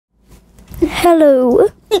Hello.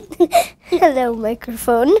 Hello,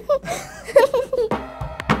 microphone.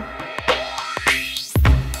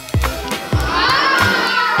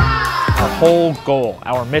 Our whole goal,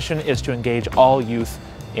 our mission, is to engage all youth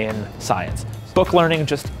in science. Book learning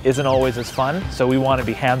just isn't always as fun, so we want to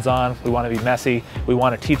be hands-on, we want to be messy, we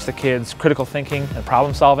want to teach the kids critical thinking and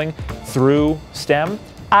problem solving through STEM.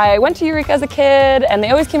 I went to EUReKA as a kid, and they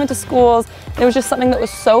always came into schools. It was just something that was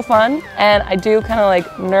so fun, and I do kind of like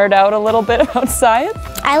nerd out a little bit about science.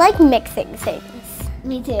 I like mixing things.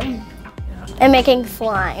 Me too. And making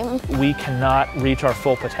slime. We cannot reach our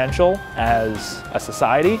full potential as a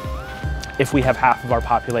society if we have half of our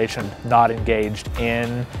population not engaged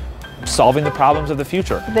in solving the problems of the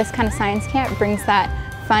future. This kind of science camp brings that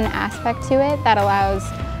fun aspect to it that allows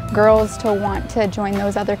girls to want to join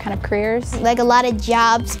those other kind of careers. Like a lot of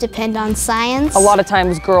jobs depend on science. A lot of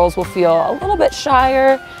times girls will feel a little bit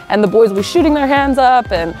shyer, and the boys will be shooting their hands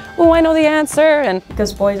up and, oh, I know the answer. And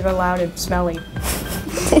because boys are loud and smelly.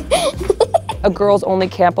 A girls only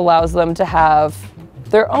camp allows them to have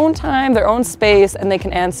their own time, their own space, and they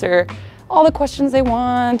can answer all the questions they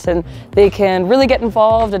want, and they can really get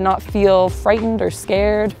involved and not feel frightened or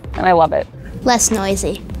scared, and I love it. Less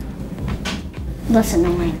noisy. Less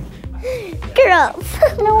annoying. Girls.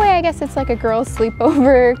 In a way, I guess it's like a girls'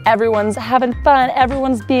 sleepover. Everyone's having fun,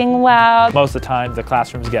 everyone's being loud. Most of the time the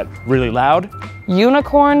classrooms get really loud.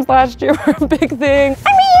 Unicorns last year were a big thing.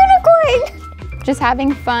 I'm a unicorn! Just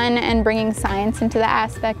having fun and bringing science into the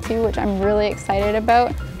aspect too, which I'm really excited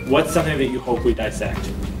about. What's something that you hope we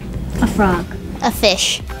dissect? A frog. A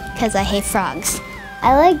fish, because I hate frogs.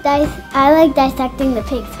 I like dissecting the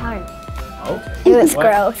pig's heart. Okay. It was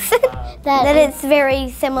gross. that it's very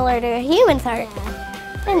similar to a human's heart.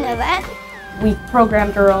 I didn't know that. We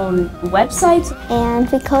programmed our own websites. And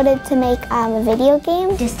we coded to make a video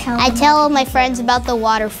game. I tell all my friends about the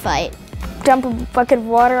water fight. Dump a bucket of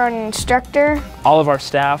water on an instructor. All of our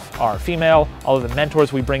staff are female, all of the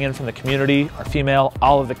mentors we bring in from the community are female,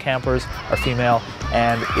 all of the campers are female,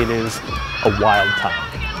 and it is a wild time.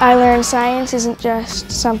 I learned science isn't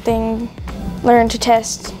just something learned to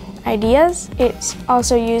test ideas, it's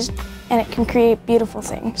also used and it can create beautiful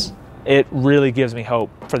things. It really gives me hope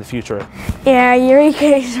for the future. Yeah,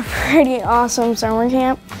 EUReKA is a pretty awesome summer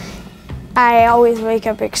camp. I always wake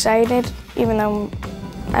up excited, even though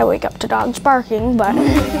I wake up to dogs barking, but